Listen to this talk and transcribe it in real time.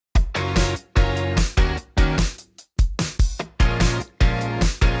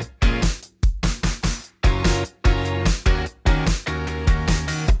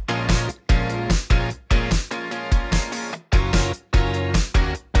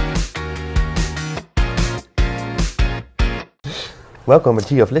Welcome at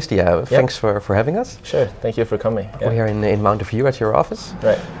G of Listia. Thanks for having us. Sure, thank you for coming. We're here in Mountain View at your office.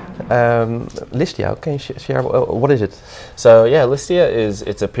 Right. Listia, can you share what is it? So yeah, Listia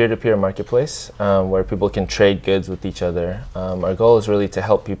it's a peer-to-peer marketplace where people can trade goods with each other. Our goal is really to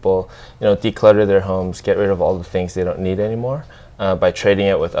help people, declutter their homes, get rid of all the things they don't need anymore. By trading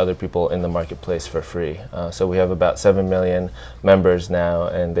it with other people in the marketplace for free. So we have about 7 million members now,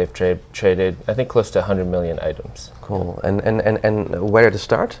 and they've traded, I think, close to 100 million items. Cool. And where did it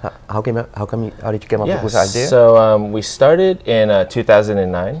start? How did you come up with the idea? So we started in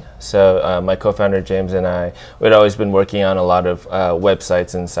 2009. So my co-founder James and I, we'd always been working on a lot of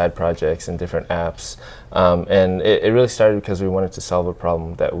websites and side projects and different apps. And it really started because we wanted to solve a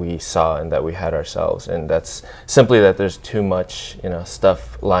problem that we saw and that we had ourselves, and that's simply that there's too much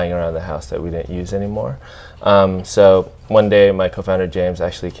stuff lying around the house that we didn't use anymore. So one day my co-founder James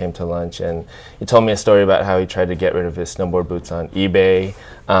actually came to lunch and he told me a story about how he tried to get rid of his snowboard boots on eBay.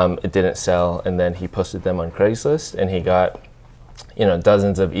 It didn't sell, and then he posted them on Craigslist and he got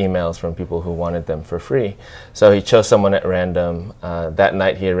dozens of emails from people who wanted them for free. So he chose someone at random. That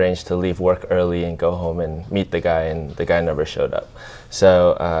night he arranged to leave work early and go home and meet the guy, and the guy never showed up.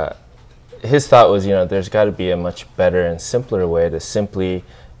 So his thought was, there's got to be a much better and simpler way to simply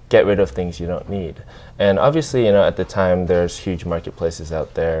get rid of things you don't need. And obviously, at the time there's huge marketplaces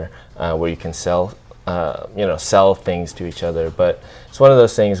out there where you can sell things to each other. But it's one of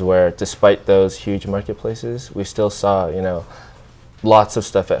those things where despite those huge marketplaces, we still saw, lots of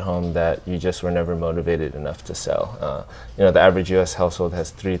stuff at home that you just were never motivated enough to sell. The average US household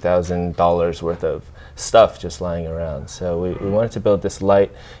has $3,000 worth of stuff just lying around. So we wanted to build this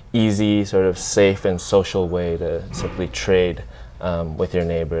light, easy, sort of safe and social way to simply trade with your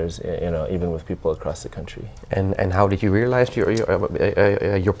neighbors, even with people across the country. And how did you realize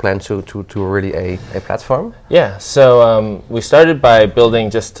your plan to really a platform? Yeah, so we started by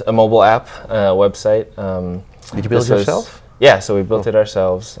building just a mobile app, website. Did you build it yourself? Yeah, so we built it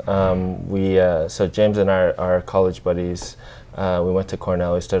ourselves. So James and our college buddies, we went to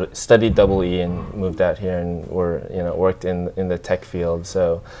Cornell. We studied EE and moved out here, and worked in the tech field.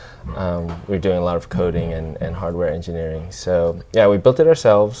 So we're doing a lot of coding and hardware engineering. So yeah, we built it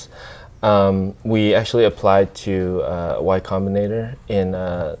ourselves. We actually applied to Y Combinator in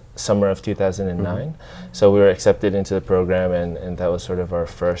summer of 2009. So we were accepted into the program, and that was sort of our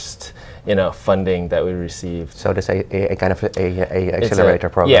first funding that we received. So that's a kind of a accelerator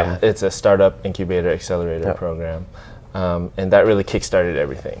program. Yeah, it's a startup incubator accelerator program. And that really kickstarted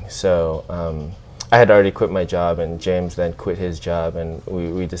everything. So I had already quit my job, and James then quit his job, and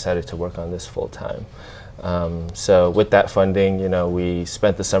we decided to work on this full time. So with that funding, we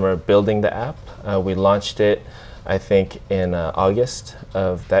spent the summer building the app. We launched it, I think, in August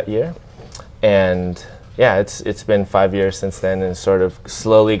of that year. And yeah, it's been 5 years since then, and sort of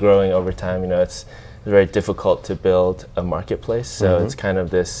slowly growing over time. It's very difficult to build a marketplace. So it's kind of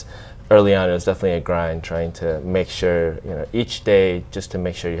this, early on it was definitely a grind, trying to make sure, each day, just to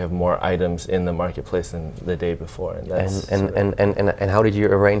make sure you have more items in the marketplace than the day before. And that's and how did you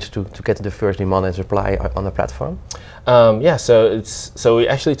arrange to get the first demand and supply on the platform? Yeah, so we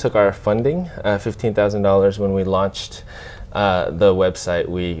actually took our funding, $15,000 when we launched the website.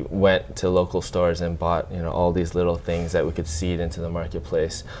 We went to local stores and bought all these little things that we could seed into the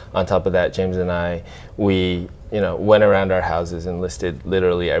marketplace. On top of that, James and I, we went around our houses and listed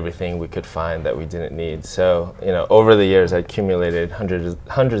literally everything we could find that we didn't need. So over the years I accumulated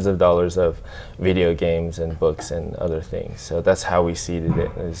hundreds of dollars of video games and books and other things. So that's how we seeded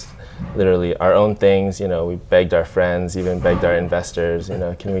it, is literally our own things. We begged our friends, even begged our investors,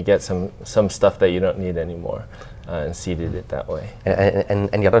 can we get some stuff that you don't need anymore? And seeded it that way. And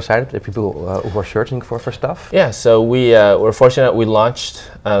the other side, the people who were searching for stuff? Yeah, so we were fortunate. We launched,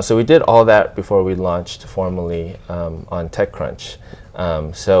 so we did all that before we launched formally on TechCrunch.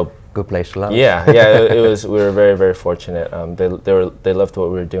 So good place to launch. Yeah, it was. We were very, very fortunate. They loved what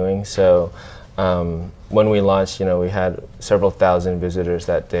we were doing. So when we launched, we had several thousand visitors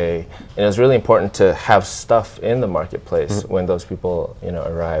that day, and it was really important to have stuff in the marketplace when those people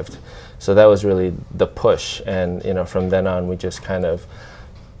arrived. So that was really the push, and from then on we just kind of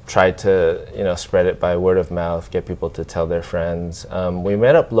tried to spread it by word of mouth, get people to tell their friends. We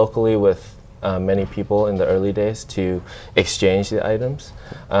met up locally with many people in the early days to exchange the items,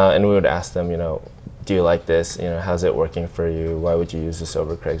 and we would ask them, do you like this? You know, how's it working for you? Why would you use this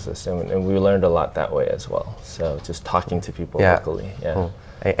over Craigslist? And we learned a lot that way as well. So just talking to people locally. Yeah. Mm.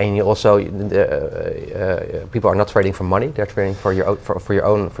 And you also, people are not trading for money; they're trading for your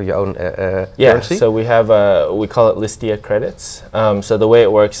own currency. So we have we call it Listia Credits. So the way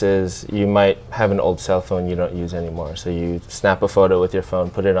it works is you might have an old cell phone you don't use anymore. So you snap a photo with your phone,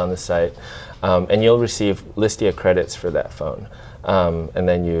 put it on the site, and you'll receive Listia Credits for that phone. And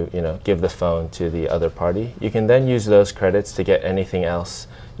then you give the phone to the other party. You can then use those credits to get anything else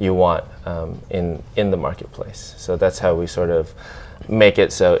you want in the marketplace. So that's how we sort of make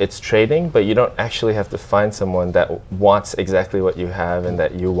it so it's trading, but you don't actually have to find someone that wants exactly what you have and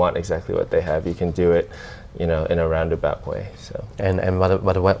that you want exactly what they have. You can do it, in a roundabout way. So. And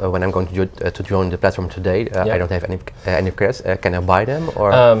when I'm going to join the platform today, I don't have any credits. Can I buy them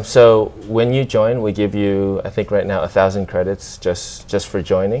or? So when you join, we give you, I think right now, 1,000 credits just for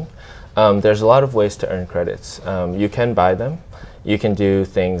joining. There's a lot of ways to earn credits. You can buy them. You can do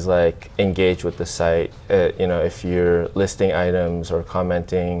things like engage with the site. If you're listing items or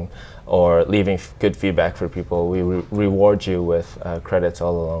commenting or leaving good feedback for people, we reward you with credits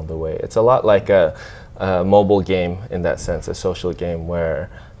all along the way. It's a lot like a mobile game in that sense, a social game where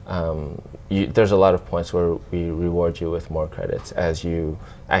there's a lot of points where we reward you with more credits as you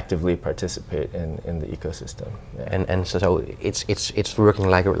actively participate in the ecosystem. Yeah. And so it's working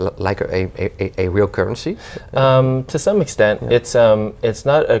like a real currency. To some extent, it's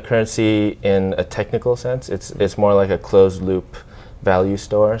not a currency in a technical sense. It's more like a closed loop value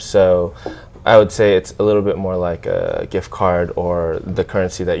store. So I would say it's a little bit more like a gift card or the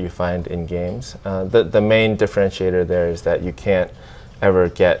currency that you find in games. The main differentiator there is that you can't ever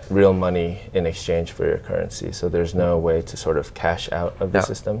get real money in exchange for your currency. So there's no way to sort of cash out of the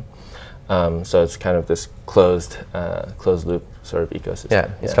system. So it's kind of this closed loop sort of ecosystem. Yeah,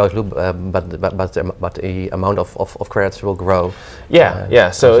 it's closed loop, but the amount of credits will grow.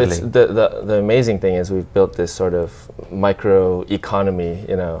 So it's the amazing thing is we've built this sort of micro economy.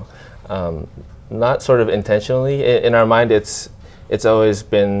 Not sort of intentionally. In our mind, it's always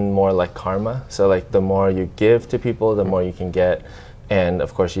been more like karma. So like the more you give to people, the more you can get. And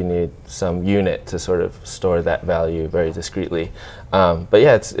of course, you need some unit to sort of store that value very discreetly. But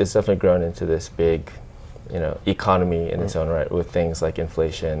yeah, it's definitely grown into this big, economy in its own right with things like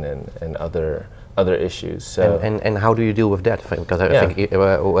inflation and other issues. So and how do you deal with that? Because I think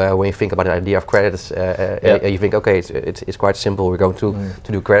when you think about the idea of credits, you think okay, it's quite simple. We're going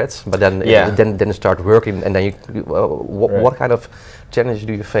to do credits, but then it start working, and then what kind of challenges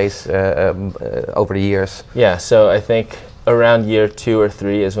do you face over the years? Yeah, so I think around year 2 or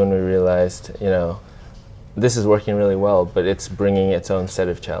 3 is when we realized, this is working really well, but it's bringing its own set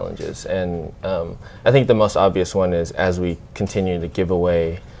of challenges. And I think the most obvious one is as we continue to give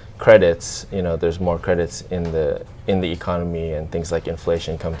away credits, there's more credits in the economy, and things like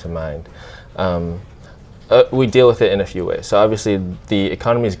inflation come to mind. We deal with it in a few ways. So obviously the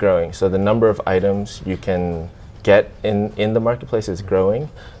economy is growing, so the number of items you can get in the marketplace is growing.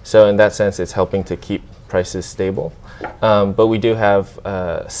 So in that sense, it's helping to keep prices stable. But we do have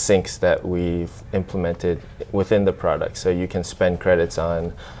sinks that we've implemented within the product. So you can spend credits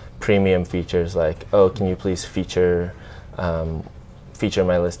on premium features like, oh, can you please feature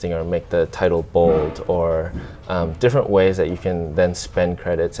my listing or make the title bold, or different ways that you can then spend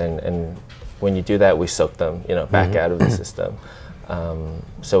credits. And when you do that, we soak them back out of the system.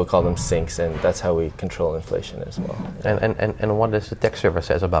 So we call them sinks, and that's how we control inflation as well. And what does the tech service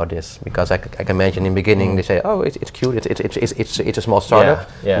says about this? Because I can imagine in the beginning they say, oh, it's cute, it's a small startup.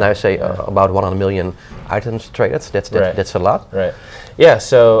 And I say about 100 million items traded. That's a lot. Right. Yeah.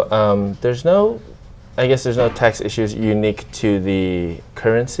 So there's no tax issues unique to the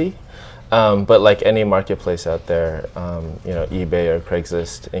currency. But like any marketplace out there, eBay or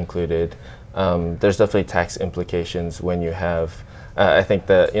Craigslist included, there's definitely tax implications when you have. I think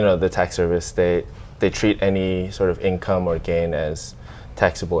that the tax service they treat any sort of income or gain as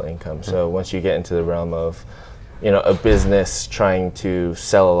taxable income. So once you get into the realm of a business trying to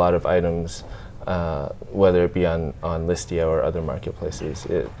sell a lot of items, whether it be on Listia or other marketplaces,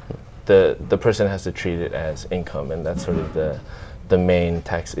 the person has to treat it as income, and that's sort of the main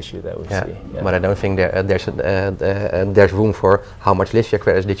tax issue that we see. Yeah. But I don't think there's room for how much Listia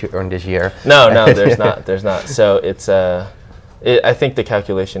credits did you earn this year. No, there's not. So it's I think the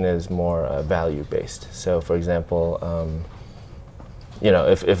calculation is more value based. So for example,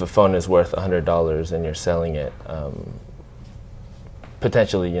 if a phone is worth $100 and you're selling it,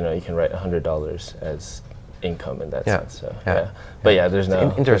 potentially you can write $100 as income in that sense. So, But yeah, there's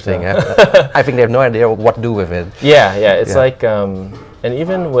no. Interesting. I think they have no idea what to do with it. It's like And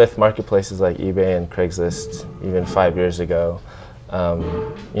even with marketplaces like eBay and Craigslist, even 5 years ago,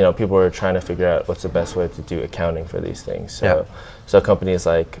 you know, people were trying to figure out what's the best way to do accounting for these things. So, so companies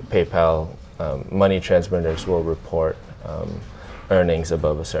like PayPal, money transmitters will report earnings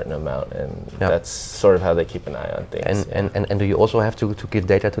above a certain amount, and that's sort of how they keep an eye on things. And do you also have to give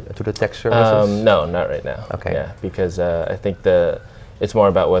data to the tax services? No, not right now. Okay. Yeah, because I think it's more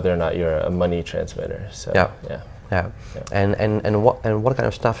about whether or not you're a money transmitter. So And what kind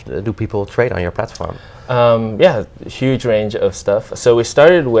of stuff do people trade on your platform? Yeah, huge range of stuff. So we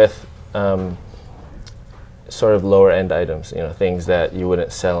started with sort of lower end items, you know, things that you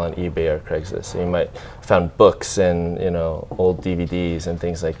wouldn't sell on eBay or Craigslist. So you might found books and, you know, old DVDs and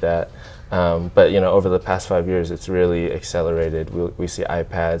things like that. But, you know, over the past 5 years, it's really accelerated. We see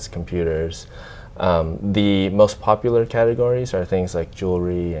iPads, computers. The most popular categories are things like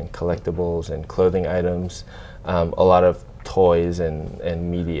jewelry and collectibles and clothing items, a lot of toys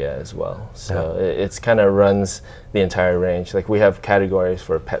and media as well. So it's kind of runs the entire range. Like we have categories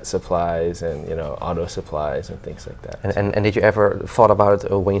for pet supplies and, you know, auto supplies and things like that. And did you ever thought about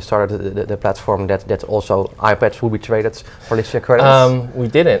when you started the platform that also iPads would be traded for Listia Credits? We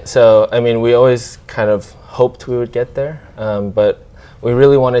didn't. So I mean, we always kind of hoped we would get there, but we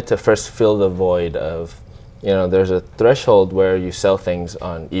really wanted to first fill the void of, you know, there's a threshold where you sell things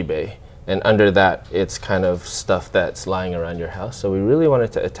on eBay. And under that, it's kind of stuff that's lying around your house. So we really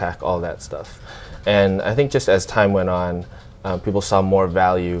wanted to attack all that stuff. And I think just as time went on, people saw more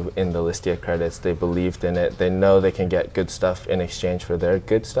value in the Listia credits. They believed in it. They know they can get good stuff in exchange for their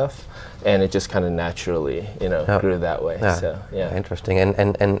good stuff. And it just kind of naturally, you know, grew that way. So, interesting.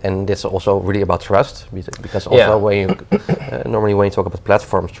 And it's also really about trust, because also when you normally when you talk about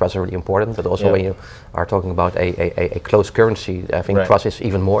platforms, trust is really important. But also when you are talking about a closed currency, I think trust is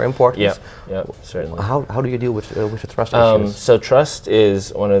even more important. Yeah, certainly. How do you deal with the trust issues? So trust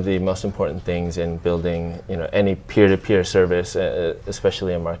is one of the most important things in building, you know, any peer-to-peer service,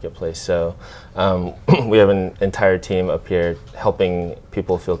 especially a marketplace. So we have an entire team up here helping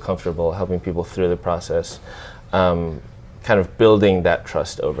people feel comfortable, helping people through the process, kind of building that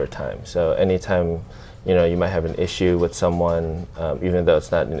trust over time. So anytime, you know, you might have an issue with someone, even though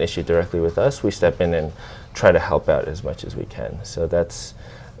it's not an issue directly with us, we step in and try to help out as much as we can. So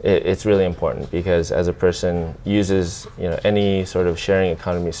it's really important, because as a person uses, you know, any sort of sharing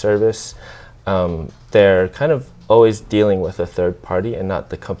economy service, they're kind of always dealing with a third party and not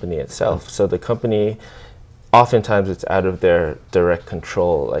the company itself. So the company, oftentimes it's out of their direct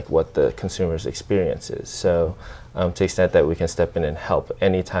control, like what the consumer's experience is. So to the extent that we can step in and help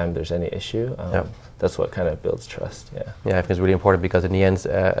anytime there's any issue, that's what kind of builds trust. I think it's really important, because in the end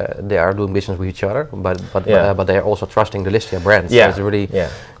they are doing business with each other, but they are also trusting the Listia brand. So it's really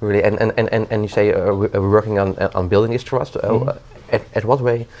and you say we're working on building this trust. At what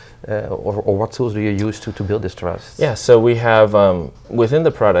way or what tools do you use to build this trust? So we have within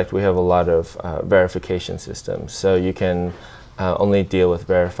the product we have a lot of verification systems. So you can only deal with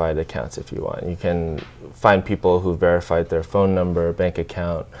verified accounts if you want. You can find people who verified their phone number, bank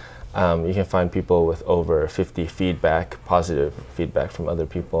account. You can find people with over 50 positive feedback from other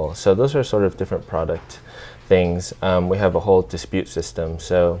people. So those are sort of different product things. We have a whole dispute system.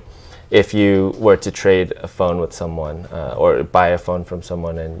 So if you were to trade a phone with someone or buy a phone from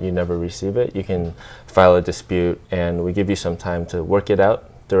someone and you never receive it, you can file a dispute, and we give you some time to work it out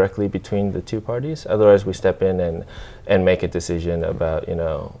directly between the two parties. Otherwise, we step in and make a decision about, you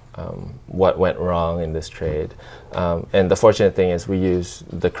know, what went wrong in this trade. And the fortunate thing is we use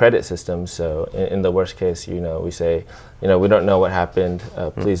the credit system. So in the worst case, you know, we say, you know, we don't know what happened.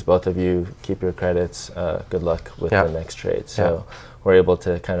 Please, both of you, keep your credits. Good luck with the next trade. So we're able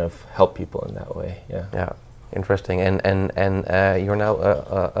to kind of help people in that way. Interesting. And you're now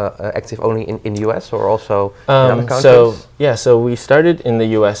active only in the US, or also in other countries? So we started in the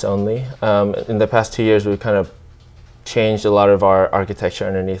US only. In the past 2 years, we've kind of changed a lot of our architecture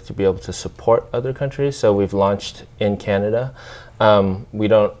underneath to be able to support other countries. So we've launched in Canada. We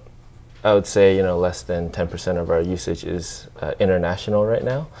don't, I would say, you know, less than 10% of our usage is international right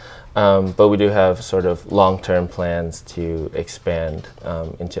now. But we do have sort of long-term plans to expand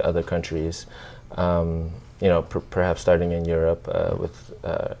into other countries. You know, perhaps starting in Europe,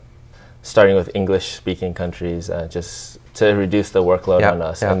 starting with English-speaking countries, just to reduce the workload on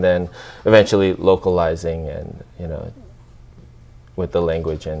us, and then eventually localizing and, you know, with the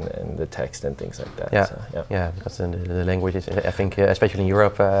language and the text and things like that. Because the language is, I think, especially in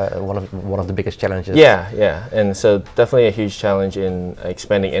Europe, one of the biggest challenges. And so definitely a huge challenge in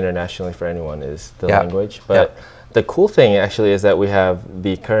expanding internationally for anyone is the language. But the cool thing actually is that we have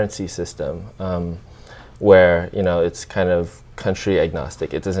the currency system, where, you know, it's kind of country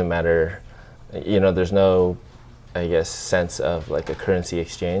agnostic. It doesn't matter, there's no, I guess, sense of like a currency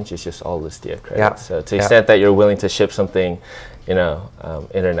exchange. It's just all Listia credits. Yeah. So to the extent that you're willing to ship something,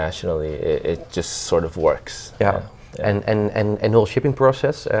 internationally, it just sort of works. Yeah. And the whole shipping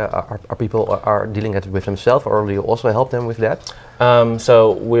process, are people are dealing it with themselves, or do you also help them with that?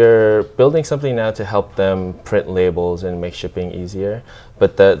 So we're building something now to help them print labels and make shipping easier.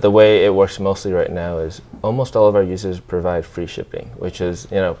 But the way it works mostly right now is almost all of our users provide free shipping, which is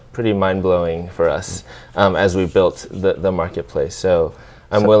pretty mind-blowing for us as we built the marketplace. So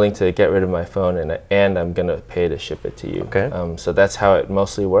I'm willing to get rid of my phone, and I'm going to pay to ship it to you. Okay. So that's how it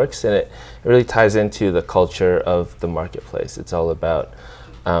mostly works, and it really ties into the culture of the marketplace. It's all about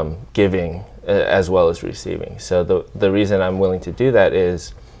giving as well as receiving. So the reason I'm willing to do that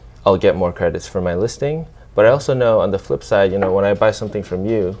is I'll get more credits for my listing, but I also know on the flip side, when I buy something from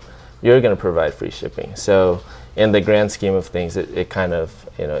you, you're going to provide free shipping. So in the grand scheme of things, it kind of,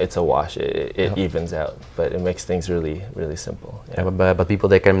 it's a wash. It evens out, but it makes things really, really simple. Yeah. But people,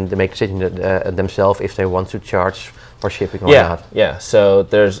 they make decisions themselves if they want to charge for shipping or not. Yeah. So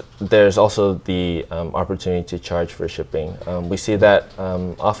there's also the opportunity to charge for shipping. We see that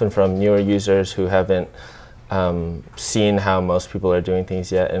often from newer users who haven't seen how most people are doing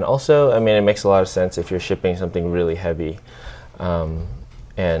things yet. And also, it makes a lot of sense if you're shipping something really heavy.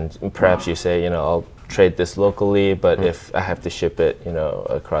 And perhaps you say, I'll trade this locally, but if I have to ship it,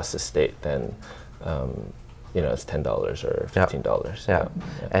 across the state, then it's $10 or $15. Yeah.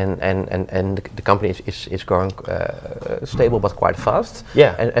 And the company is growing stable but quite fast.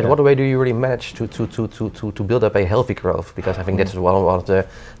 Yeah. And what way do you really manage to build up a healthy growth? Because I think that's one of the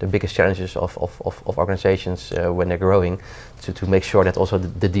biggest challenges of organizations when they're growing, to make sure that also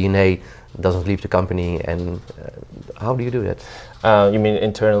the DNA doesn't leave the company. And how do you do that? You mean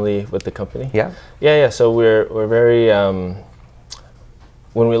internally with the company? Yeah. Yeah. So we're very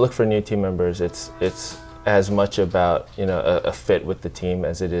when we look for new team members, it's as much about a fit with the team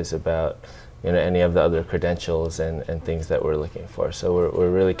as it is about any of the other credentials and things that we're looking for. So we're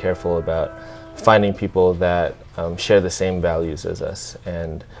really careful about finding people that share the same values as us,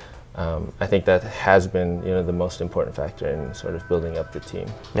 and I think that has been the most important factor in sort of building up the team.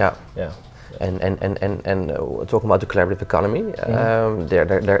 Yeah. And talking about the collaborative economy, there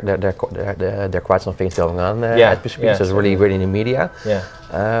are quite some things going on at Bespeak. So it's really in the media. Yeah.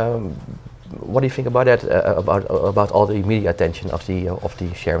 What do you think about that? About all the media attention of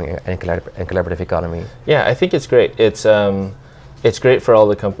the sharing and collaborative economy? Yeah, I think it's great. It's great for all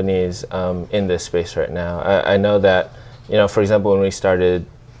the companies in this space right now. I know that for example, when we started,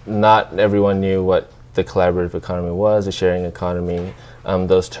 not everyone knew what the collaborative economy was, the sharing economy.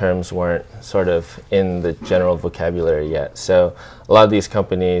 Those terms weren't sort of in the general vocabulary yet. So a lot of these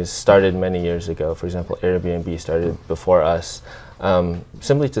companies started many years ago. For example, Airbnb started before us,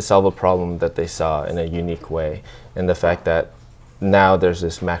 simply to solve a problem that they saw in a unique way. And the fact that now there's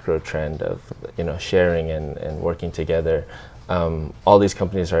this macro trend of sharing and working together. All these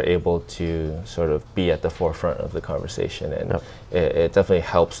companies are able to sort of be at the forefront of the conversation, and it definitely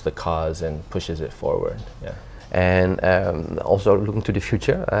helps the cause and pushes it forward. Yeah. And also looking to the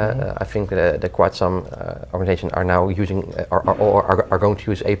future, I think that quite some organizations are now using or are going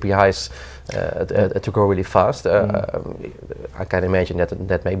to use APIs to grow really fast. I can imagine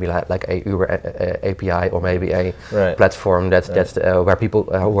that maybe like a Uber API, or maybe a platform that's where people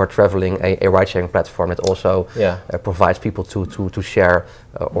who are traveling, a ride-sharing platform that also provides people to share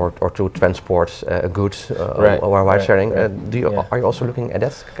or to transport goods or ride-sharing. Are you also looking at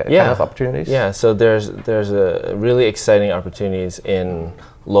that kind of opportunities? Yeah. So there's a really exciting opportunities in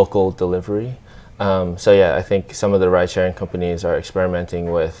local delivery. So yeah, I think some of the ride-sharing companies are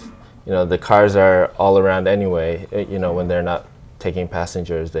experimenting with, the cars are all around anyway. When they're not taking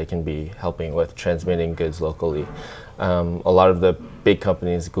passengers, they can be helping with transmitting goods locally. A lot of the big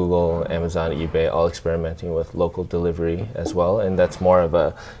companies, Google, Amazon, eBay, all experimenting with local delivery as well, and that's more of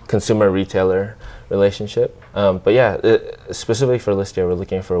a consumer-retailer relationship. But yeah, specifically for Listia, we're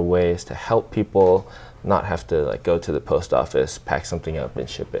looking for ways to help people not have to go to the post office, pack something up, and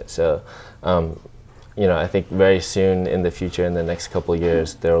ship it. So, I think very soon in the future, in the next couple of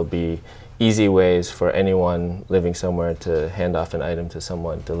years, there will be easy ways for anyone living somewhere to hand off an item to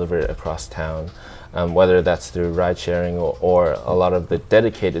someone, deliver it across town, whether that's through ride sharing or a lot of the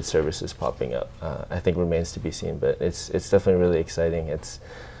dedicated services popping up. I think remains to be seen, but it's definitely really exciting. It's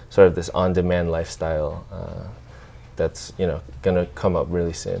sort of this on-demand lifestyle that's going to come up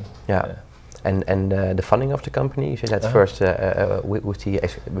really soon. Yeah. And the funding of the company, you said that's first with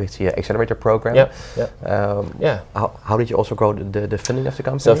the accelerator program. Yep. How did you also grow the funding of the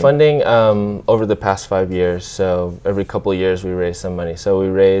company? So funding over the past 5 years. So every couple of years we raise some money. So we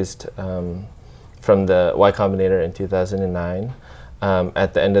raised from the Y Combinator in 2009.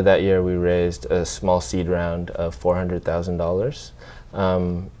 At the end of that year, we raised a small seed round of $400,000.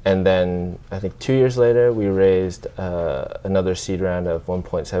 And then I think 2 years later, we raised another seed round of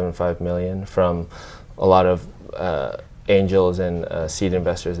 $1.75 million from a lot of angels and seed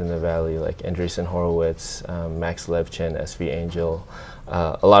investors in the Valley, like Andreessen Horowitz, Max Levchin, SV Angel,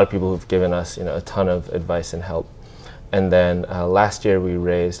 a lot of people who've given us a ton of advice and help. And then last year we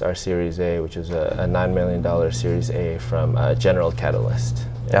raised our Series A, which is a $9 million Series A from General Catalyst.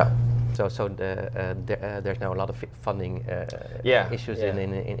 Yeah. So there's now a lot of funding issues in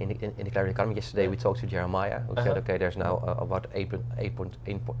the collaborative economy. Yesterday we talked to Jeremiah, who said, okay, there's now about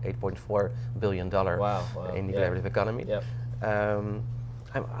 $8.4 billion in the collaborative economy. Yep.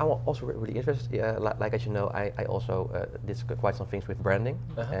 I'm also really interested, like as you know, I also did quite some things with branding.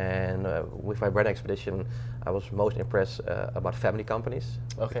 And with my brand expedition, I was most impressed about family companies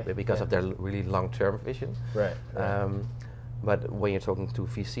because of their really long-term vision. Right. But when you're talking to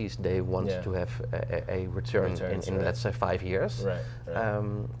VCs, they want to have a return in let's say 5 years. Right.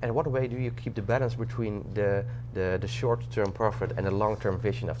 And what way do you keep the balance between the short-term profit and the long-term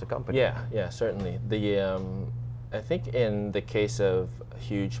vision of the company? Yeah, certainly. I think in the case of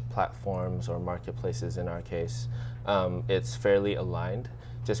huge platforms or marketplaces, in our case, it's fairly aligned,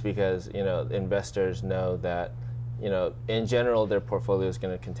 just because investors know that in general their portfolio is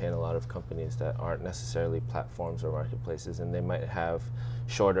going to contain a lot of companies that aren't necessarily platforms or marketplaces, and they might have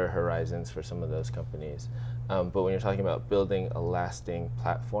shorter horizons for some of those companies. But when you're talking about building a lasting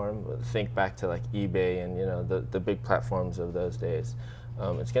platform, think back to like eBay and the big platforms of those days.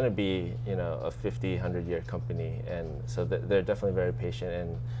 It's going to be a 50, 100-year company, and so they're definitely very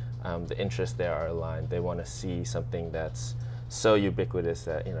patient, and the interests there are aligned. They want to see something that's so ubiquitous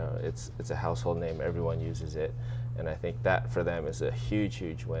that it's a household name, everyone uses it, and I think that for them is a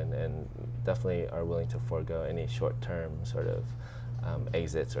huge win, and definitely are willing to forego any short-term sort of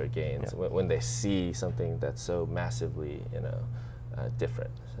exits or gains when they see something that's so massively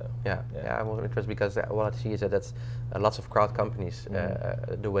different. So I'm also interested because what I see is that that's lots of crowd companies.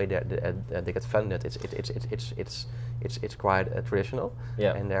 The way that they get funded, it's quite traditional,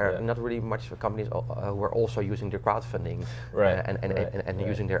 and there are not really much companies who are also using the crowdfunding and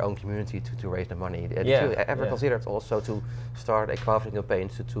using their own community to raise the money. Did you ever consider also to start a crowdfunding campaign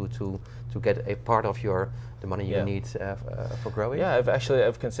to get a part of the money you need for growing? Yeah,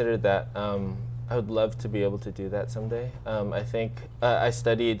 I've considered that. I would love to be able to do that someday. I think I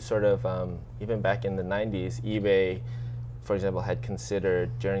studied sort of even back in the 90s, eBay, for example, had considered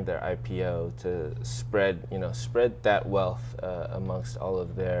during their IPO to spread that wealth amongst all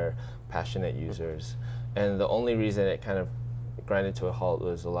of their passionate users. And the only reason it kind of grinded to a halt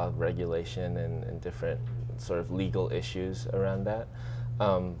was a lot of regulation and different sort of legal issues around that.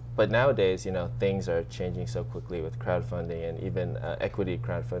 But nowadays, things are changing so quickly with crowdfunding and even equity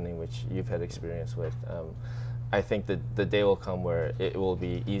crowdfunding, which you've had experience with. I think that the day will come where it will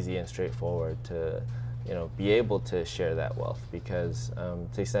be easy and straightforward to, be able to share that wealth, because to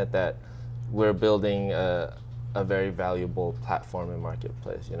the extent that we're building a very valuable platform and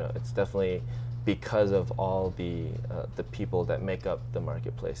marketplace, it's definitely because of all the people that make up the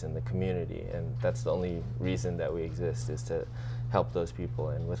marketplace and the community, and that's the only reason that we exist, is to help those people,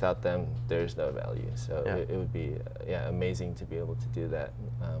 and without them there's no value. So it would be amazing to be able to do that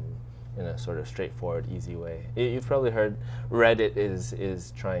in a sort of straightforward, easy way. You've probably heard Reddit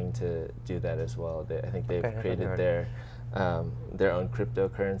is trying to do that as well. I think they've created their own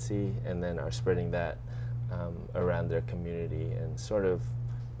cryptocurrency and then are spreading that around their community and sort of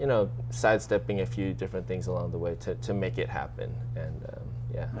sidestepping a few different things along the way to make it happen. And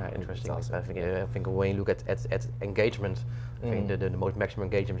interesting. Awesome. I think when you look at engagement, I think the most maximum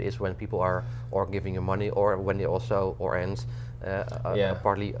engagement is when people are giving you money, or when they also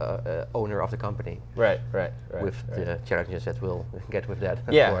partly owner of the company. Right. With the challenges that we'll get with that,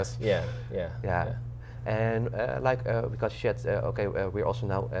 of course. Yeah. And because you said, we're also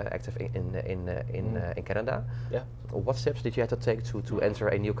now active in Canada. Yeah. What steps did you have to take to enter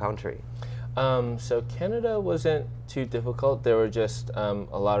a new country? So Canada wasn't too difficult. There were just a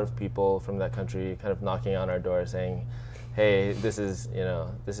lot of people from that country kind of knocking on our door saying, "Hey, this is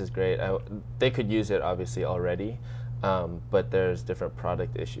great." They could use it obviously already, but there's different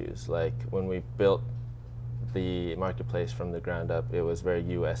product issues. Like when we built the marketplace from the ground up, it was very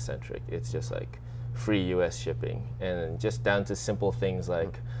US centric. It's just like free US shipping, and just down to simple things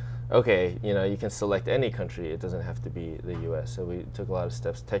like okay, you know, you can select any country. It doesn't have to be the U.S. So we took a lot of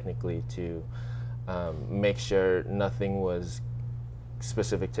steps technically to make sure nothing was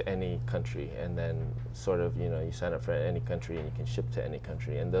specific to any country, and then sort of, you know, you sign up for any country and you can ship to any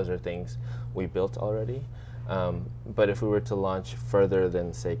country, and those are things we built already. But if we were to launch further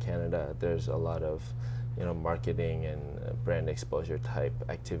than, say, Canada, there's a lot of, you know, marketing and brand exposure type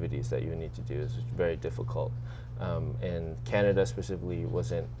activities that you need to do. It's very difficult. And Canada specifically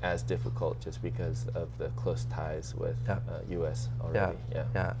wasn't as difficult just because of the close ties with US already.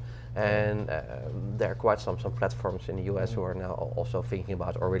 Yeah. And there are quite some platforms in the US who are now also thinking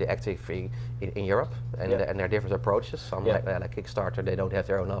about already actively in Europe, and there are different approaches. Some like Kickstarter, they don't have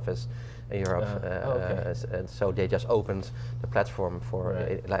their own office in Europe, and so they just opened the platform for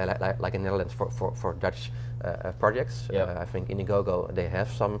like in the Netherlands for Dutch projects. I think Indiegogo, they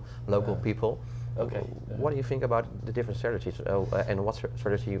have some local people. Okay. What do you think about the different strategies, and what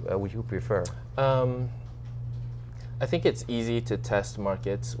strategy would you prefer? I think it's easy to test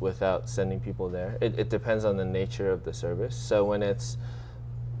markets without sending people there. It depends on the nature of the service. So when it's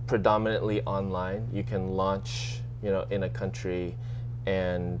predominantly online, you can launch, you know, in a country,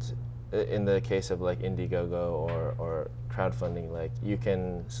 and in the case of like Indiegogo or crowdfunding, like you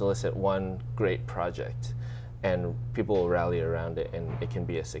can solicit one great project and people will rally around it and it can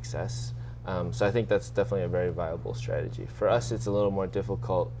be a success. So I think that's definitely a very viable strategy. For us, it's a little more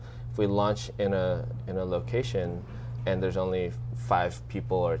difficult. If we launch in a location and there's only 5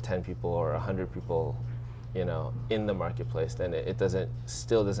 people or 10 people or 100 people, you know, in the marketplace, then it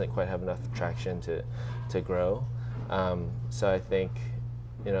still doesn't quite have enough traction to grow. So I think,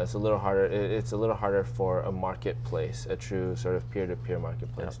 you know, it's a little harder. It's a little harder for a marketplace, a true sort of peer-to-peer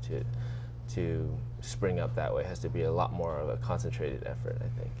marketplace, to spring up that way. It has to be a lot more of a concentrated effort, I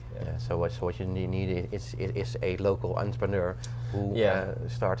think. So what you need is a local entrepreneur who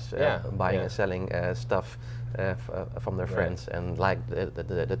starts buying and selling stuff from their friends, and like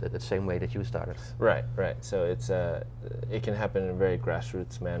the same way that you started. Right. So it's it can happen in a very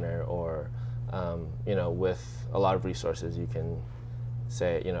grassroots manner, or you know, with a lot of resources, you can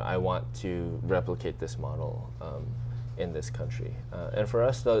say, you know, I want to replicate this model in this country. And for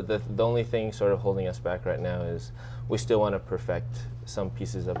us, the only thing sort of holding us back right now is we still want to perfect some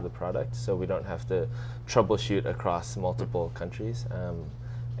pieces of the product, so we don't have to troubleshoot across multiple countries.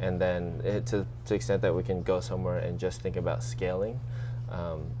 And then to the extent that we can go somewhere and just think about scaling,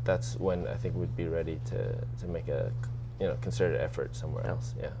 that's when I think we'd be ready to make a, you know, concerted effort somewhere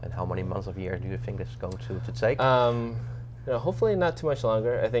else. And how many months of year do you think it's going to take? You know, hopefully not too much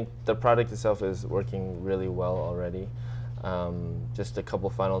longer. I think the product itself is working really well already. Just a couple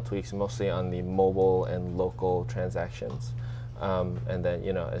final tweaks, mostly on the mobile and local transactions. And then,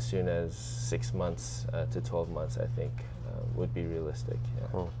 you know, as soon as 6 months to 12 months, I think would be realistic.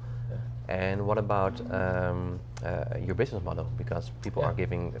 Cool. And what about your business model? Because people are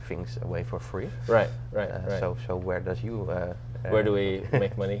giving things away for free. Right. So where does you? Where do we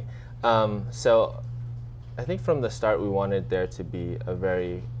make money? So I think from the start we wanted there to be a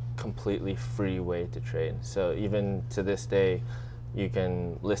very completely free way to trade. So even to this day, you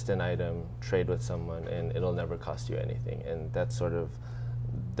can list an item, trade with someone, and it'll never cost you anything. And that's sort of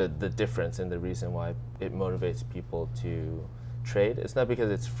the difference and the reason why it motivates people to trade. It's not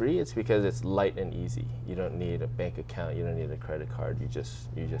because it's free, it's because it's light and easy. You don't need a bank account, you don't need a credit card, you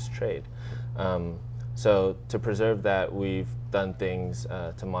just trade. So to preserve that, we've done things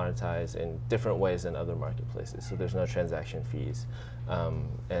to monetize in different ways than other marketplaces. So there's no transaction fees,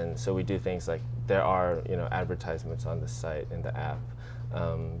 and so we do things like there are, you know, advertisements on the site in the app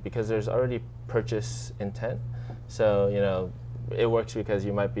because there's already purchase intent. So, you know, it works because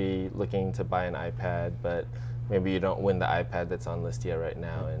you might be looking to buy an iPad, but maybe you don't win the iPad that's on Listia right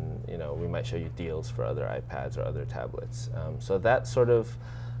now, and, you know, we might show you deals for other iPads or other tablets. So that sort of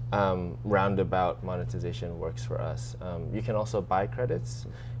roundabout monetization works for us. You can also buy credits.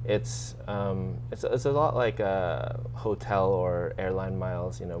 It's a lot like a hotel or airline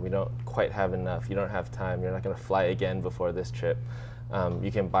miles. You know, we don't quite have enough. You don't have time. You're not going to fly again before this trip.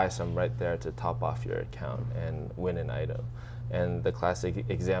 You can buy some right there to top off your account and win an item. And the classic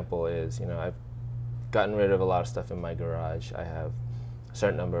example is, you know, I've gotten rid of a lot of stuff in my garage. I have a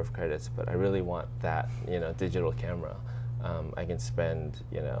certain number of credits, but I really want that, you know, digital camera. I can spend,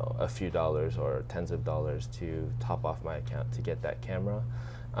 you know, a few dollars or tens of dollars to top off my account to get that camera.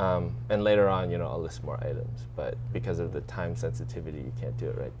 And later on, you know, I'll list more items, but because of the time sensitivity, you can't do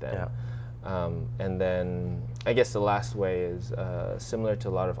it right then. And then I guess the last way is similar to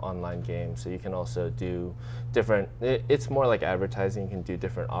a lot of online games. So you can also do different, it's more like advertising. You can do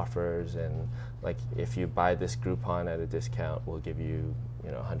different offers, and like if you buy this Groupon at a discount, we'll give you, you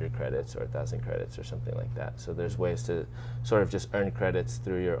 100 credits or 1,000 credits or something like that. So there's ways to sort of just earn credits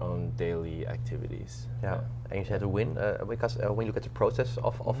through your own daily activities. Yeah, and you said to win because when you look at the process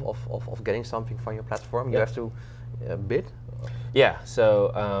of getting something from your platform, you have to bid. Yeah.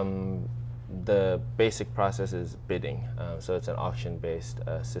 So the basic process is bidding. So it's an auction-based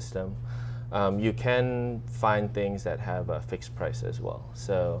system. You can find things that have a fixed price as well.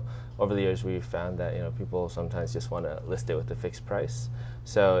 So over the years, we've found that people sometimes just want to list it with a fixed price.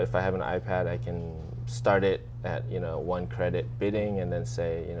 So if I have an iPad, I can start it at 1 credit bidding, and then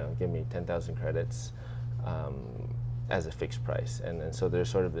say give me 10,000 credits as a fixed price. And so there's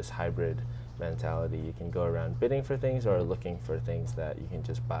sort of this hybrid mentality. You can go around bidding for things or looking for things that you can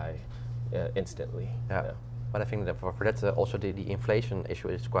just buy instantly. Yeah. But I think that for that also the inflation issue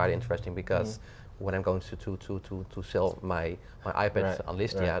is quite interesting, because when I'm going to sell my iPad on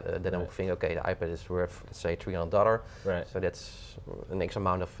Listia, then I will think, okay, the iPad is worth, let's say, $300. Right. So that's an X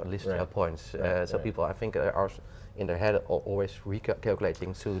amount of Listia points. So people, I think, are in their head always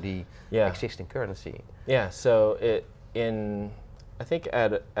recalculating to the existing currency. Yeah. So I think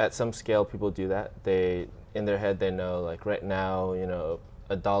at some scale, people do that. They in their head they know, like right now,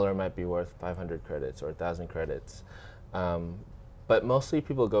 $1 might be worth 500 credits or 1,000 credits, but mostly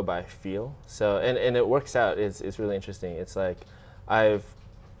people go by feel. So and it works out. It's really interesting. It's like I've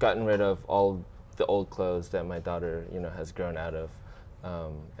gotten rid of all the old clothes that my daughter has grown out of,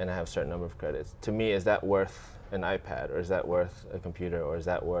 and I have a certain number of credits. To me, is that worth an iPad, or is that worth a computer, or is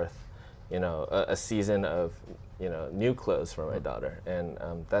that worth a season of new clothes for my daughter? And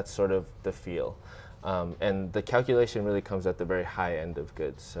that's sort of the feel. And the calculation really comes at the very high end of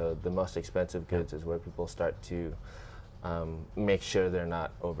goods. So the most expensive goods is where people start to make sure they're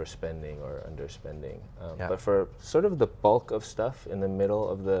not overspending or underspending. But for sort of the bulk of stuff in the middle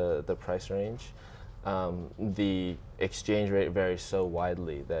of the price range, the exchange rate varies so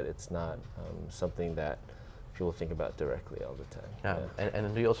widely that it's not something that people think about directly all the time.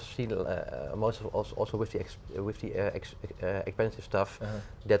 And do you also see most of also with the expensive stuff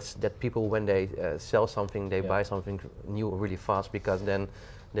that people, when they sell something, they buy something new really fast, because then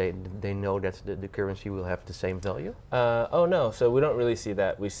they know that the currency will have the same value? Oh no, so we don't really see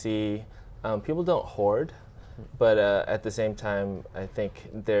that. We see people don't hoard, but at the same time, I think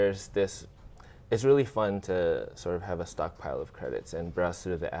there's this. It's really fun to sort of have a stockpile of credits and browse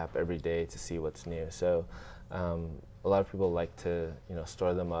through the app every day to see what's new. So a lot of people like to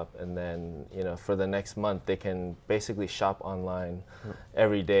store them up, and then for the next month they can basically shop online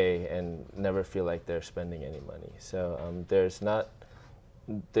every day and never feel like they're spending any money. So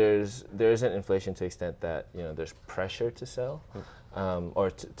there isn't inflation to the extent that there's pressure to sell or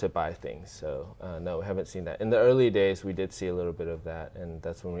to buy things. So no, we haven't seen that. In the early days, we did see a little bit of that, and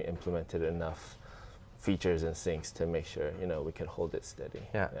that's when we implemented enough features and syncs to make sure we could hold it steady.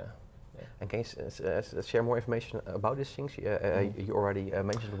 And can you share more information about these things? You already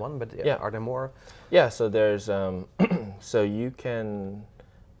mentioned one, but are there more? Yeah, so there's so you can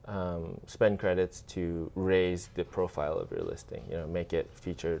spend credits to raise the profile of your listing. Make it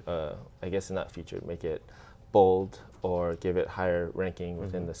featured. I guess not featured. Make it bold, or give it higher ranking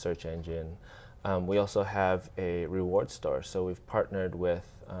within the search engine. We also have a reward store. So we've partnered with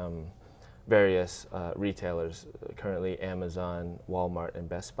various retailers, currently Amazon, Walmart, and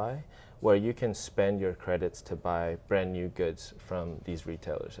Best Buy, where you can spend your credits to buy brand new goods from these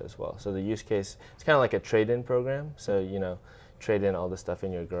retailers as well. So the use case, it's kind of like a trade-in program. So trade in all the stuff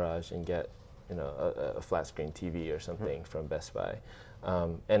in your garage and get a flat screen TV or something from Best Buy.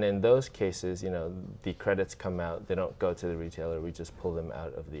 And in those cases, the credits come out, they don't go to the retailer, we just pull them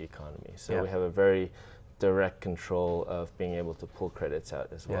out of the economy. So we have a very direct control of being able to pull credits out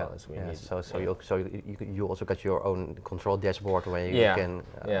as well as we need. So you also got your own control dashboard where you can.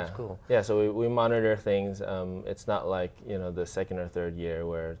 That's cool. Yeah. So we monitor things. It's not like the second or third year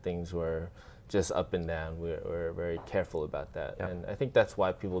where things were just up and down. We're very careful about that, and I think that's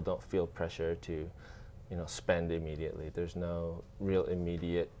why people don't feel pressure to, spend immediately. There's no real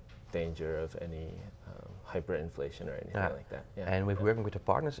immediate danger of any hyperinflation or anything like that. And with working with the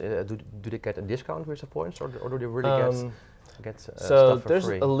partners, do they get a discount with the points, or do they really get so stuff for there's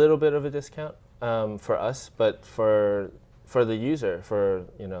free? A little bit of a discount for us, but for the user, for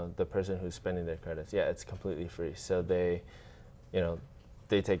the person who's spending their credits, it's completely free. So they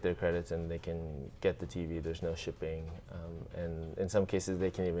take their credits and they can get the TV. There's no shipping, and in some cases they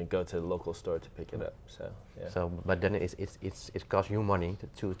can even go to the local store to pick it up. So but then it costs you money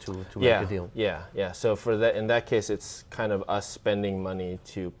to make the deal. Yeah. So for that, in that case, it's kind of us spending money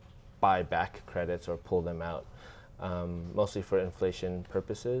to buy back credits or pull them out, mostly for inflation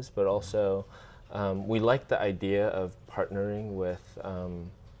purposes, but also We like the idea of partnering with,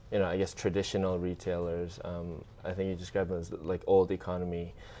 I guess traditional retailers. I think you described them as like old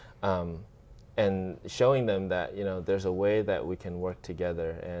economy, and showing them that there's a way that we can work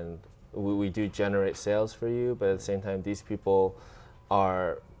together, and we do generate sales for you, but at the same time, these people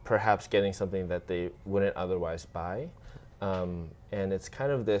are perhaps getting something that they wouldn't otherwise buy, and it's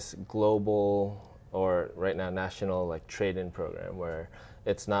kind of this global, or right now national, like trade-in program where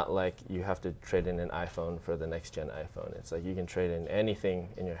it's not like you have to trade in an iPhone for the next gen iPhone. It's like you can trade in anything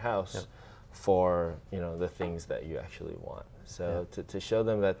in your house for the things that you actually want. So to show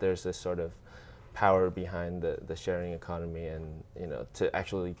them that there's this sort of power behind the sharing economy, and to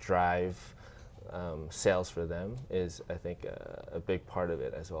actually drive sales for them is, I think, a big part of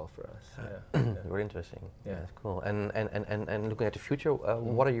it as well for us. Very interesting. Yeah, that's cool. And looking at the future,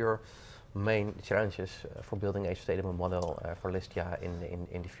 what are your main challenges for building a sustainable model for Listia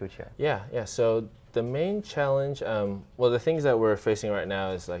in the future? Yeah. So the main challenge, the things that we're facing right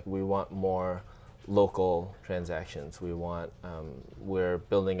now is like we want more local transactions. We're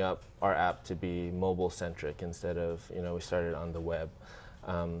building up our app to be mobile centric instead of we started on the web.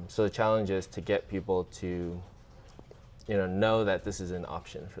 So the challenge is to get people to know that this is an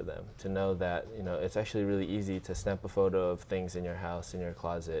option for them, to know that it's actually really easy to snap a photo of things in your house, in your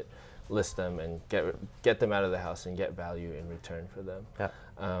closet, list them, and get them out of the house and get value in return for them.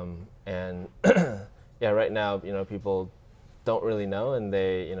 And right now people don't really know, and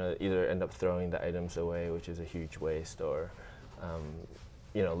they either end up throwing the items away, which is a huge waste, or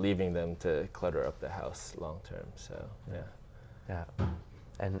leaving them to clutter up the house long term. So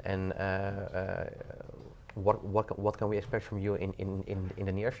And what can we expect from you in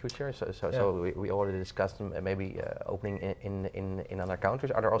the near future? So we already discussed maybe opening in other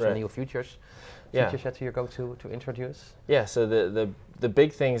countries. Are there also new features that you're going to introduce? Yeah. So the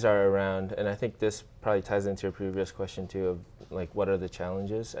big things are around, and I think this probably ties into your previous question too, of like what are the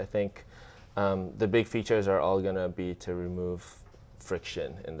challenges. I think the big features are all going to be to remove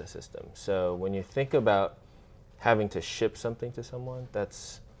friction in the system. So when you think about having to ship something to someone,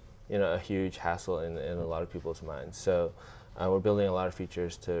 that's a huge hassle in a lot of people's minds. So we're building a lot of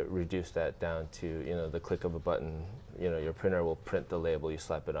features to reduce that down to the click of a button. Your printer will print the label, you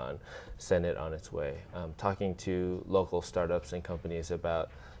slap it on, send it on its way. Talking to local startups and companies about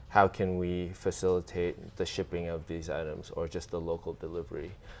how can we facilitate the shipping of these items or just the local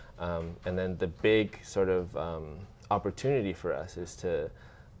delivery. And then the big sort of opportunity for us is to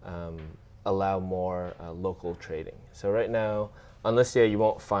allow more local trading. So right now, on Listia, you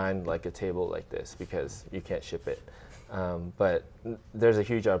won't find like a table like this because you can't ship it. But there's a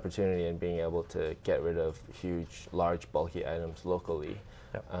huge opportunity in being able to get rid of huge, large, bulky items locally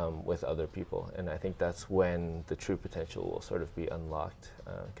with other people. And I think that's when the true potential will sort of be unlocked,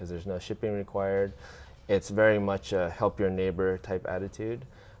 because there's no shipping required. It's very much a help your neighbor type attitude.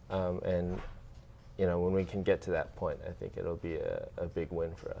 And when we can get to that point, I think it'll be a big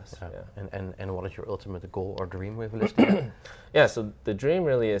win for us. And what is your ultimate goal or dream with Listia? So the dream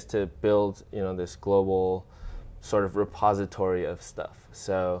really is to build this global sort of repository of stuff.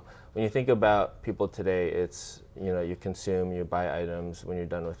 So when you think about people today, it's you consume, you buy items. When you're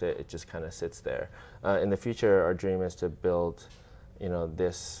done with it, it just kind of sits there. In the future, our dream is to build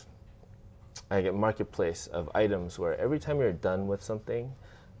this marketplace of items where every time you're done with something,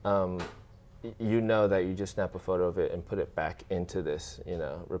 that you just snap a photo of it and put it back into this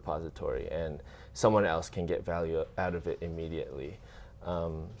repository, and someone else can get value out of it immediately.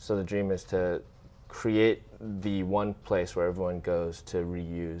 So the dream is to create the one place where everyone goes to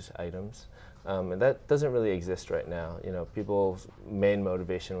reuse items, and that doesn't really exist right now. People's main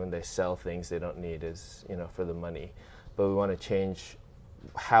motivation when they sell things they don't need is for the money, but we want to change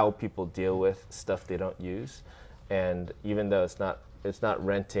how people deal with stuff they don't use. And even though it's not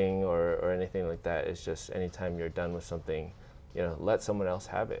renting or anything like that, it's just anytime you're done with something, let someone else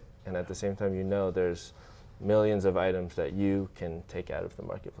have it. And at the same time, there's millions of items that you can take out of the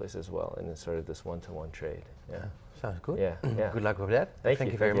marketplace as well, and it's sort of this one-to-one trade. Sounds good. Yeah. Good luck with that.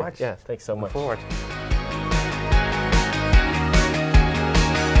 Thank you very much. Yeah, thanks so much. Look forward.